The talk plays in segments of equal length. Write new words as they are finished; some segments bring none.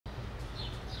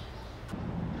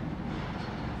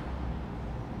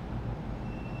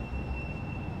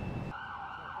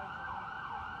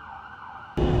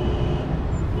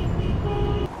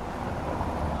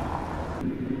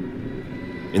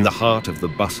in the heart of the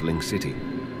bustling city,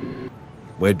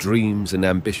 where dreams and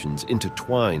ambitions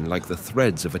intertwine like the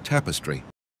threads of a tapestry.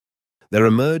 There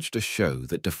emerged a show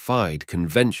that defied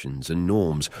conventions and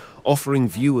norms, offering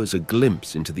viewers a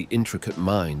glimpse into the intricate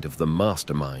mind of the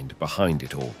mastermind behind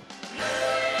it all.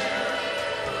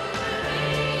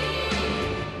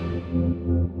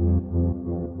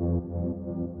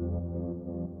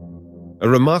 A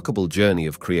remarkable journey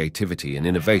of creativity and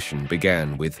innovation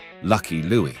began with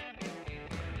Louie,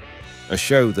 a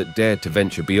show that dared to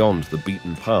venture beyond the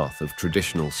beaten path of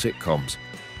traditional sitcoms.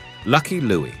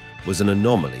 Louie was an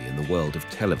anomaly in the world of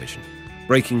television,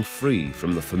 breaking free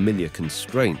from the familiar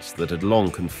constraints that had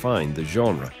long confined the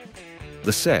genre.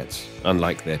 The sets,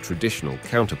 unlike their traditional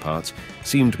counterparts,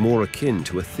 seemed more akin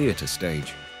to a theatre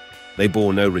stage. They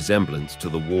bore no resemblance to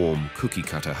the warm,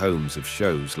 cookie-cutter homes of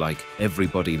shows like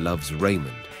Everybody Loves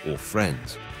Raymond or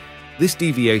Friends. This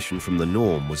deviation from the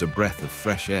norm was a breath of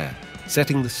fresh air,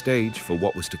 setting the stage for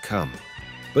what was to come.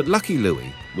 But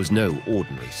Louie was no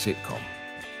ordinary sitcom.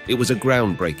 It was a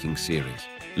groundbreaking series,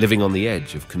 living on the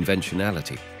edge of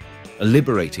conventionality. A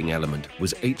liberating element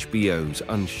was HBO's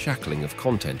unshackling of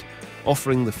content,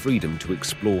 offering the freedom to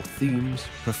explore themes,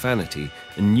 profanity,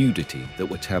 and nudity that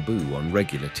were taboo on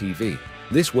regular TV.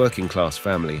 This working-class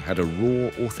family had a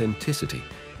raw authenticity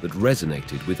that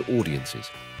resonated with audiences,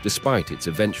 despite its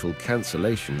eventual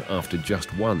cancellation after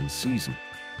just one season.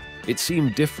 It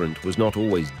seemed Different was not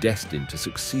always destined to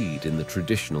succeed in the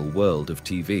traditional world of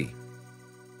TV.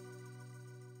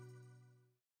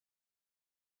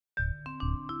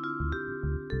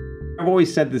 I've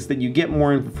always said this, that you get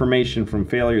more information from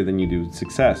failure than you do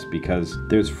success, because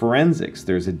there's forensics,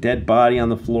 there's a dead body on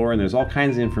the floor, and there's all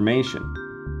kinds of information.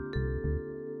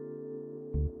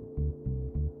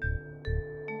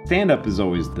 Stand-up is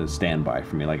always the standby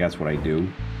for me, like that's what I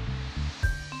do.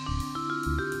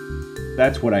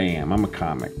 That's what I am, I'm a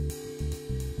comic.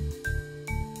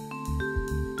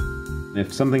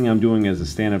 If something I'm doing as a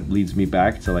stand-up leads me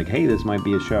back to like, hey, this might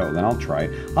be a show, then I'll try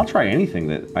it. I'll try anything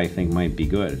that I think might be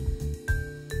good.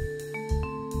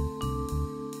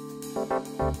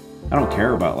 I don't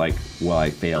care about like, well, I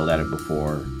failed at it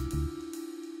before.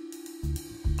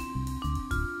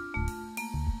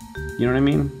 You know what I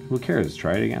mean? Who cares?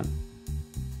 Try it again.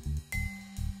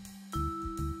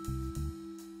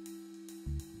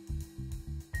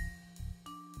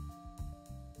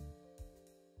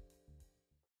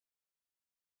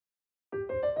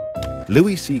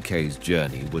 Louis C.K.'s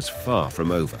journey was far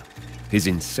from over. His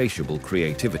insatiable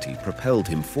creativity propelled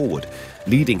him forward,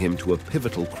 leading him to a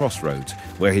pivotal crossroads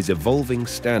where his evolving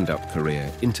stand-up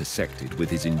career intersected with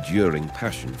his enduring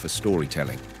passion for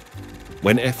storytelling.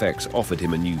 When FX offered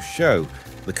him a new show,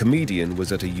 the comedian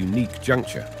was at a unique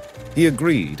juncture. He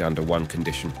agreed under one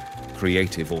condition: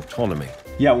 creative autonomy.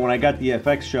 Yeah, when I got the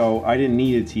FX show, I didn't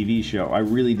need a TV show. I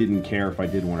really didn't care if I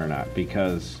did one or not,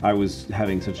 because I was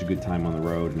having such a good time on the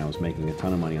road and I was making a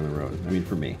ton of money on the road. I mean,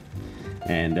 for me.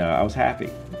 And I was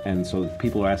happy. And so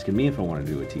people are asking me if I want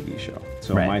to do a TV show.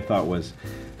 So my thought was,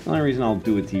 the only reason I'll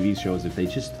do a TV show is if they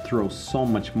just throw so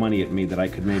much money at me that I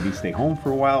could maybe stay home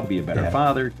for a while, be a better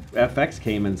father. FX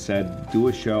came and said, do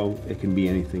a show, it can be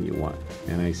anything you want.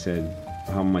 And I said,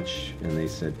 how much? And they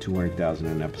said $200,000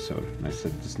 an episode. And I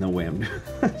said, there's no way I'm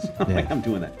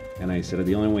doing that. And I said,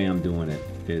 the only way I'm doing it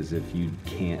is if you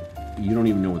don't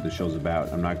even know what the show's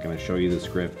about. I'm not going to show you the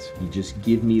script. You just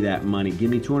give me that money.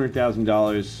 Give me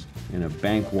 $200,000 in a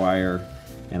bank wire,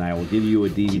 and I will give you a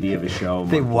DVD of a show.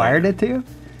 They wired it to you?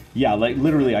 Yeah, like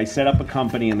literally, I set up a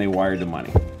company and they wired the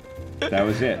money. That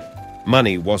was it.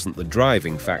 Money wasn't the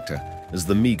driving factor, as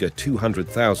the meager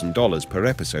 $200,000 per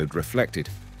episode reflected.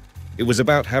 It was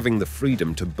about having the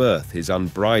freedom to birth his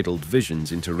unbridled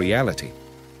visions into reality.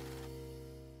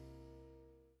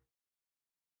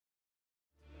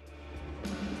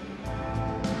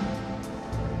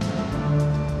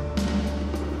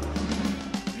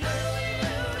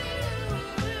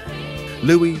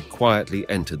 Louie quietly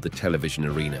entered the television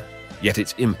arena, yet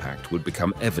its impact would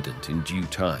become evident in due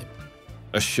time.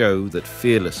 A show that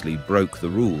fearlessly broke the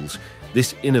rules,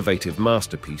 this innovative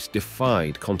masterpiece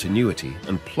defied continuity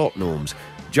and plot norms,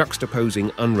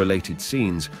 juxtaposing unrelated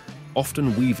scenes,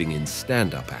 often weaving in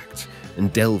stand-up acts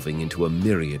and delving into a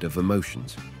myriad of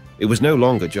emotions. It was no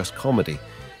longer just comedy,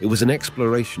 it was an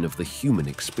exploration of the human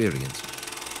experience.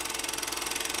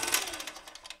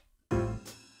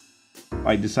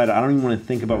 I decided I don't even want to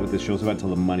think about what this show's about until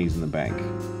the money's in the bank.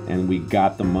 And we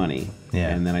got the money,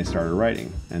 and then I started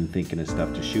writing and thinking of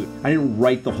stuff to shoot. I didn't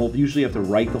write the whole, usually you have to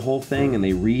write the whole thing and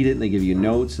they read it and they give you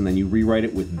notes and then you rewrite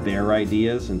it with their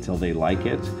ideas until they like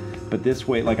it. But this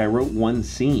way, like, I wrote one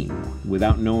scene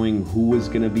without knowing who was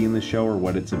going to be in the show or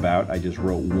what it's about. I just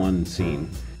wrote one scene.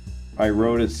 I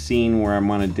wrote a scene where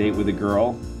I'm on a date with a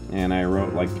girl, and I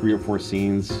wrote like 3 or 4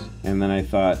 scenes, and then I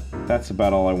thought, that's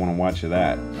about all I want to watch of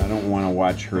that. I don't want to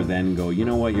watch her then go, you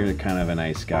know what, you're kind of a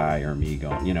nice guy, or me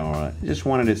going, you know, I just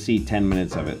wanted to see 10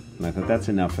 minutes of it. And I thought, that's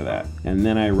enough of that. And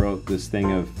then I wrote this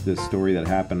thing of this story that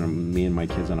happened to me and my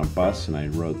kids on a bus, and I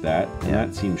wrote that, and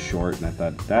that seemed short, and I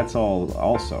thought, that's all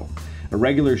also. A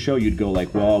regular show, you'd go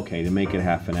like, well, okay, to make it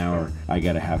half an hour, I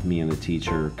gotta have me and the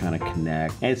teacher kind of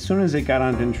connect. And as soon as it got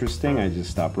on interesting, I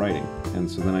just stopped writing. And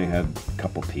so then I had a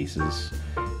couple pieces,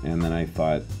 and then I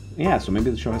thought, yeah, so maybe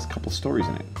the show has a couple stories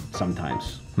in it,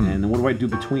 sometimes. And then what do I do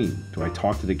between? Do I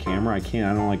talk to the camera? I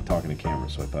don't like talking to camera,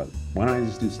 so I thought, why don't I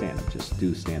just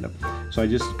do stand-up? So I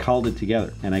just culled it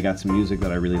together, and I got some music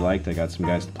that I really liked. I got some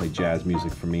guys to play jazz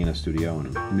music for me in a studio,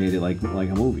 and made it like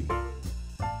a movie.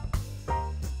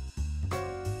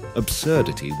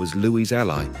 Absurdity was Louie's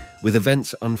ally, with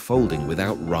events unfolding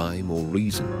without rhyme or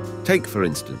reason. Take, for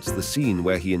instance, the scene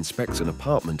where he inspects an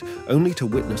apartment only to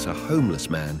witness a homeless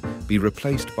man be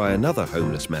replaced by another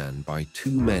homeless man by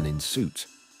 2 men in suits.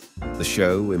 The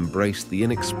show embraced the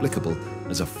inexplicable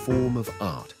as a form of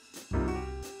art.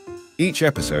 Each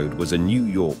episode was a New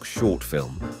York short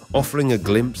film, offering a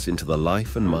glimpse into the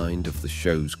life and mind of the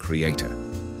show's creator.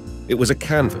 It was a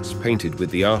canvas painted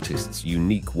with the artist's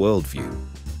unique worldview.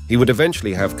 He would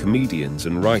eventually have comedians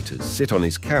and writers sit on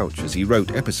his couch as he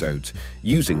wrote episodes,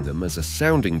 using them as a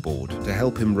sounding board to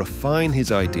help him refine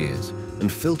his ideas and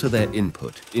filter their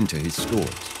input into his stories.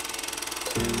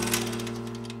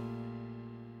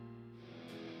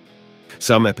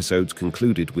 Some episodes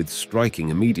concluded with striking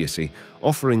immediacy,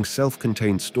 offering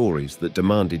self-contained stories that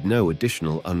demanded no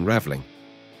additional unraveling.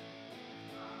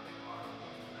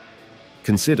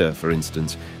 Consider, for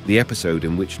instance, the episode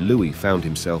in which Louie found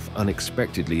himself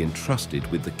unexpectedly entrusted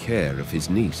with the care of his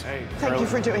niece. Thank you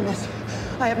for doing this.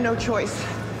 I have no choice.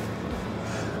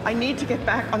 I need to get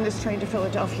back on this train to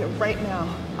Philadelphia right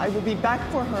now. I will be back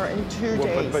for her in 2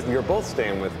 days. But you're both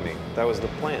staying with me. That was the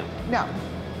plan. No,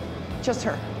 just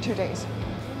her, 2 days.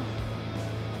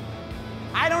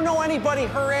 I don't know anybody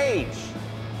her age.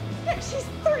 Yeah, she's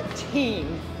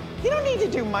 13. You don't need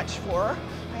to do much for her.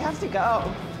 I have to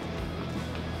go.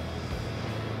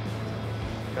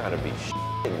 Gotta be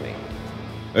shitting me.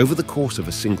 Over the course of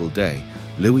a single day,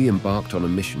 Louie embarked on a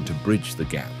mission to bridge the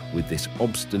gap with this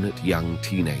obstinate young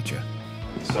teenager.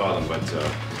 Saw them, but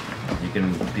you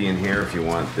can be in here if you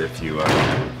want.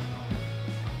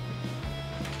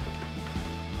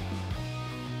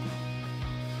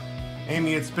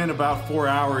 Amy, it's been about 4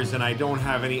 hours and I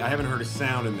haven't heard a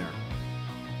sound in there.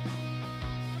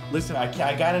 Listen, I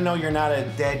gotta know you're not a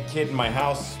dead kid in my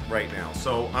house right now.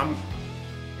 So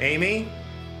Amy?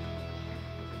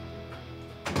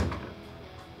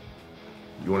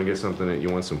 You want to get something? You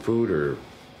want some food or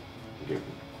get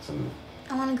some?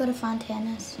 I want to go to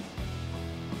Fontana's.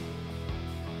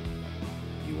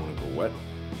 You want to go what?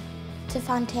 To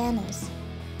Fontana's.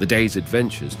 The day's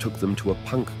adventures took them to a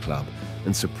punk club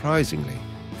and, surprisingly,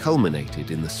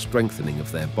 culminated in the strengthening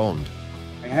of their bond.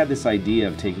 I had this idea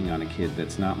of taking on a kid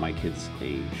that's not my kid's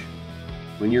age.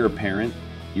 When you're a parent,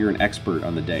 you're an expert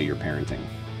on the day you're parenting.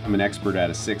 I'm an expert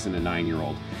at a 6 and a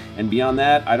 9-year-old. And beyond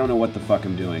that, I don't know what the fuck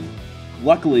I'm doing.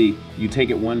 Luckily, you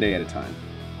take it one day at a time.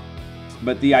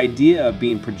 But the idea of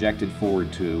being projected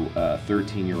forward to a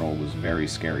 13-year-old was very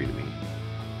scary to me.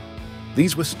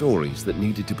 These were stories that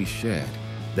needed to be shared,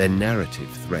 their narrative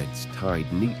threads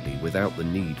tied neatly without the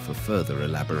need for further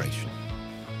elaboration.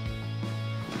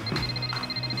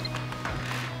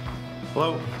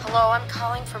 Hello? Hello, I'm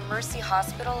calling from Mercy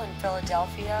Hospital in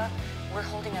Philadelphia. We're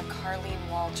holding a Carlene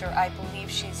Walter. I believe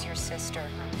she's your sister.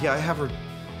 Yeah, I have her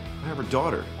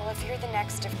daughter. Well, if you're the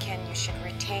next of kin, you should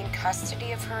retain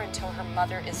custody of her until her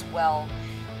mother is well.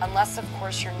 Unless, of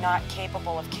course, you're not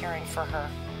capable of caring for her.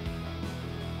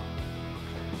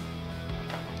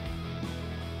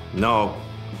 No.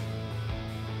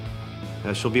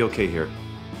 Yeah, she'll be okay here.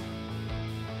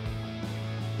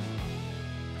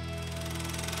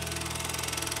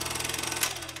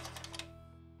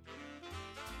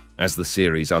 As the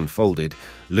series unfolded,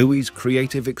 Louie's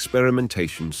creative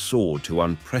experimentation soared to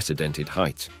unprecedented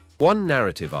heights. One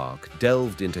narrative arc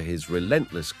delved into his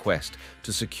relentless quest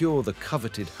to secure the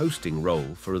coveted hosting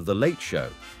role for The Late Show.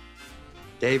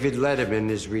 David Letterman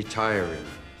is retiring.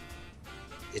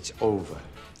 It's over.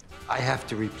 I have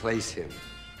to replace him.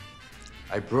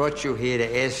 I brought you here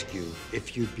to ask you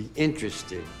if you'd be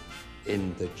interested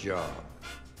in the job.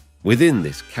 Within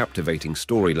this captivating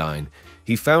storyline,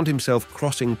 he found himself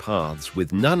crossing paths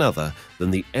with none other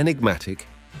than the enigmatic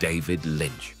David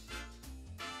Lynch.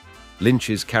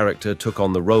 Lynch's character took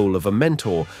on the role of a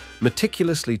mentor,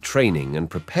 meticulously training and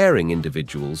preparing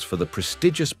individuals for the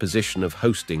prestigious position of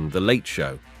hosting The Late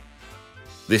Show.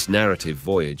 This narrative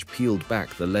voyage peeled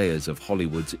back the layers of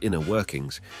Hollywood's inner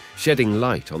workings, shedding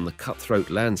light on the cutthroat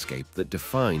landscape that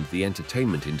defined the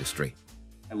entertainment industry.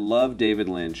 I love David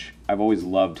Lynch. I've always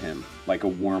loved him, like a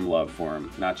warm love for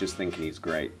him, not just thinking he's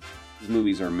great. His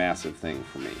movies are a massive thing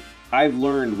for me. I've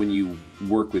learned when you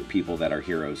work with people that are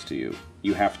heroes to you,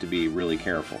 you have to be really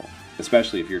careful,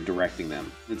 especially if you're directing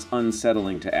them. It's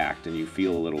unsettling to act and you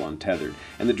feel a little untethered.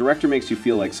 And the director makes you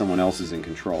feel like someone else is in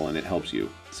control and it helps you.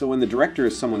 So when the director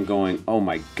is someone going, oh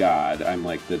my God, I'm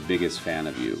like the biggest fan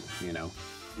of you, you know?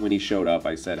 When he showed up,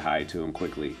 I said hi to him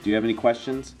quickly. Do you have any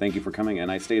questions? Thank you for coming. And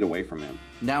I stayed away from him.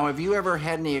 Now, have you ever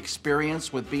had any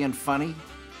experience with being funny?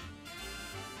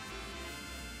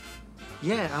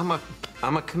 Yeah,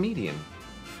 I'm a comedian.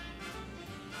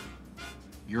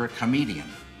 You're a comedian.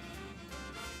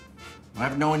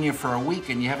 I've known you for a week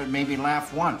and you haven't made me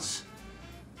laugh once.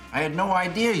 I had no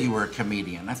idea you were a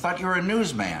comedian. I thought you were a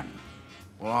newsman.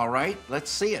 Well, all right,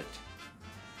 let's see it.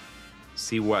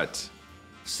 See what?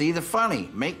 See the funny.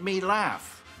 Make me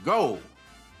laugh. Go.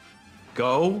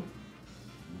 Go?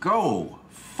 Go.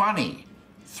 Funny.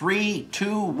 3,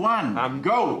 2, 1.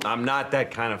 Go. I'm not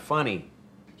that kind of funny.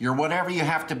 You're whatever you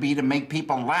have to be to make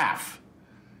people laugh.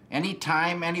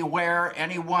 Anytime, anywhere,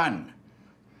 anyone.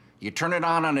 You turn it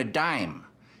on a dime.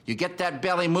 You get that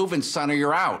belly moving, son, or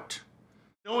you're out.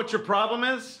 You know what your problem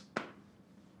is?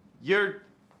 You're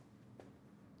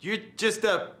just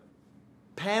a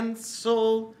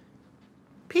pencil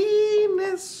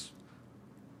penis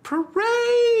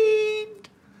parade.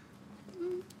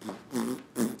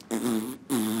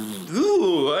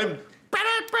 Ooh, I'm...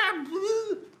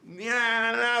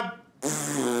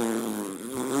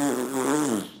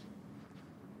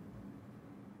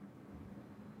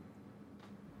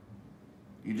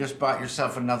 You just bought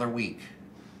yourself another week.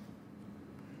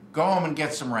 Go home and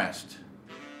get some rest.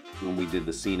 When we did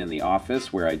the scene in the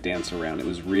office where I dance around, it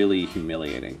was really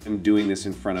humiliating. I'm doing this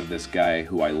in front of this guy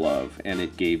who I love, and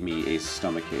it gave me a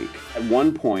stomachache. At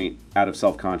one point, out of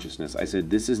self-consciousness, I said,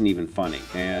 this isn't even funny.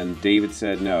 And David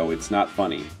said, no, it's not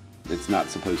funny. It's not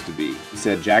supposed to be. He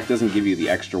said, Jack doesn't give you the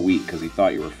extra week because he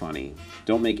thought you were funny.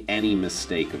 Don't make any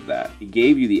mistake of that. He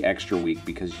gave you the extra week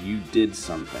because you did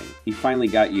something. He finally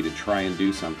got you to try and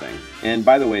do something. And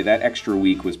by the way, that extra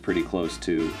week was pretty close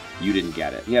to you didn't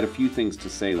get it. He had a few things to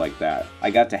say like that. I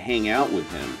got to hang out with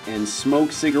him and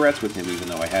smoke cigarettes with him even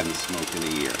though I hadn't smoked in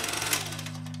a year.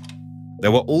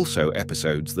 There were also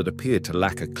episodes that appeared to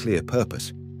lack a clear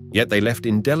purpose, yet they left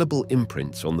indelible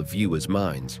imprints on the viewers'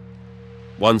 minds.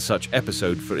 One such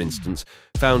episode, for instance,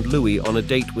 found Louie on a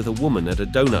date with a woman at a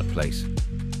donut place.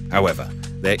 However,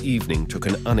 their evening took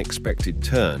an unexpected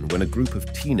turn when a group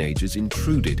of teenagers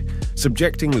intruded,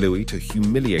 subjecting Louie to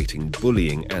humiliating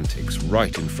bullying antics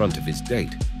right in front of his date.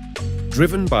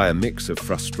 Driven by a mix of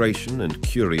frustration and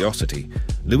curiosity,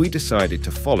 Louie decided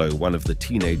to follow one of the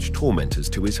teenage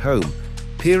tormentors to his home,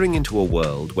 peering into a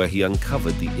world where he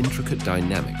uncovered the intricate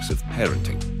dynamics of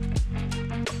parenting.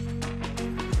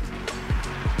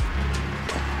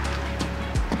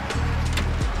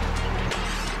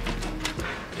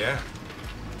 Yeah?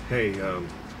 Hey, you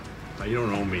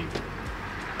don't owe me.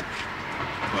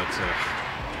 But,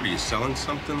 are you selling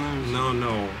something?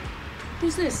 No.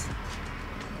 Who's this?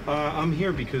 I'm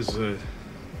here because,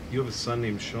 you have a son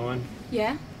named Sean?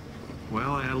 Yeah?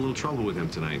 Well, I had a little trouble with him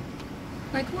tonight.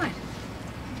 Like what?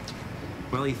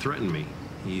 Well, he threatened me.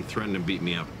 He threatened to beat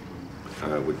me up.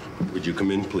 Would you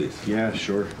come in, please? Yeah,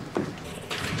 sure.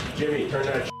 Jimmy, turn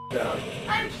that down.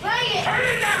 I'm trying! Turn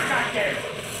it down, goddammit!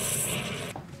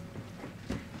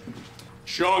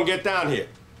 Sean, get down here.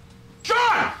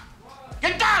 Sean!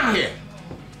 Get down here!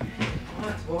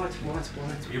 What?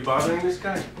 You bothering this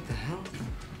guy? What the hell?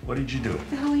 What did you do? What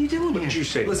the hell are you doing What here? did you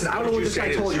say? Listen, I don't know what this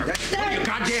guy told you. Dad,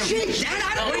 goddamn. Shit, Dad,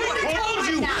 I don't know what he told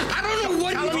you. I don't know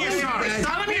what he told you.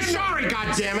 Tell me you're sorry,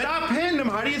 goddammit. Stop hitting him.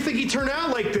 How do you think he turned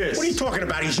out like this? What are you talking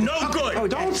about? He's no good. Oh,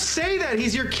 don't say that.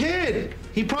 He's your kid.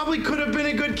 He probably could have been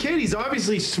a good kid. He's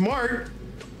obviously smart.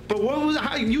 But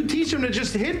how you teach him to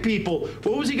just hit people?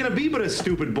 What was he gonna be but a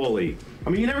stupid bully? I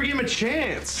mean, you never gave him a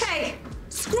chance. Hey,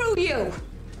 screw you!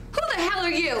 Who the hell are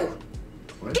you?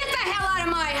 What? Get the hell out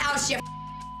of my house, you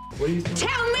What are you talking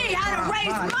Tell me how to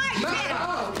raise my kid!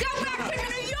 Go back to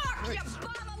New York, you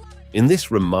bum! In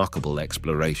this remarkable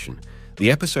exploration,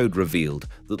 the episode revealed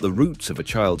that the roots of a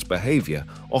child's behavior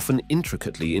often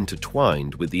intricately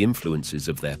intertwined with the influences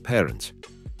of their parents.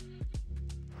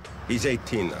 He's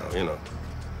 18 now, you know.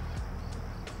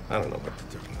 I don't know what to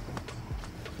do.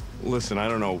 Listen, I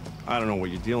don't know what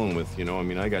you're dealing with, you know? I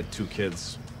mean, I got 2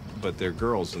 kids, but they're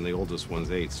girls, and the oldest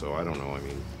one's 8, so I don't know. I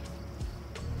mean,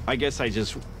 I guess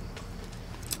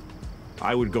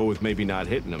I would go with maybe not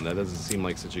hitting them. That doesn't seem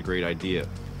like such a great idea.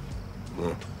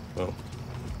 Well,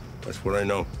 that's what I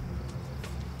know.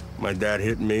 My dad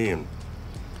hit me, and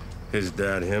his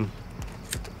dad him.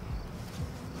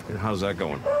 And how's that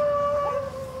going?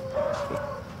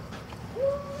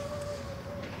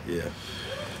 Yeah.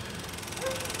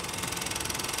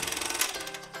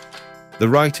 The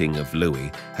writing of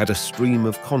Louie had a stream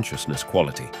of consciousness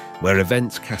quality, where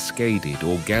events cascaded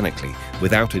organically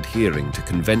without adhering to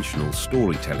conventional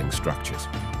storytelling structures.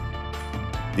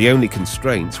 The only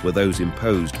constraints were those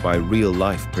imposed by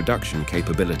real-life production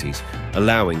capabilities,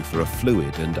 allowing for a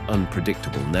fluid and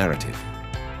unpredictable narrative.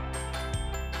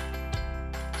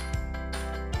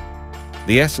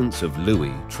 The essence of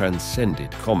Louie transcended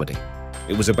comedy.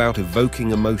 It was about evoking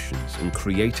emotions and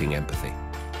creating empathy.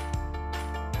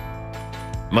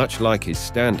 Much like his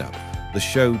stand-up, the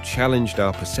show challenged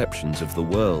our perceptions of the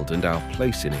world and our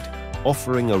place in it,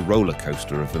 offering a roller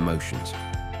coaster of emotions.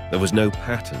 There was no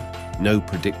pattern, no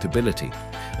predictability,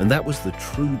 and that was the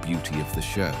true beauty of the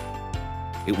show.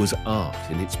 It was art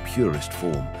in its purest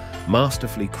form,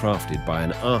 masterfully crafted by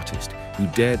an artist who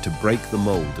dared to break the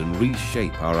mold and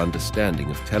reshape our understanding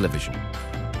of television.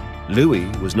 Louie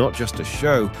was not just a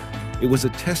show, it was a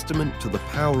testament to the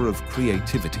power of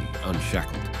creativity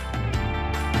unshackled.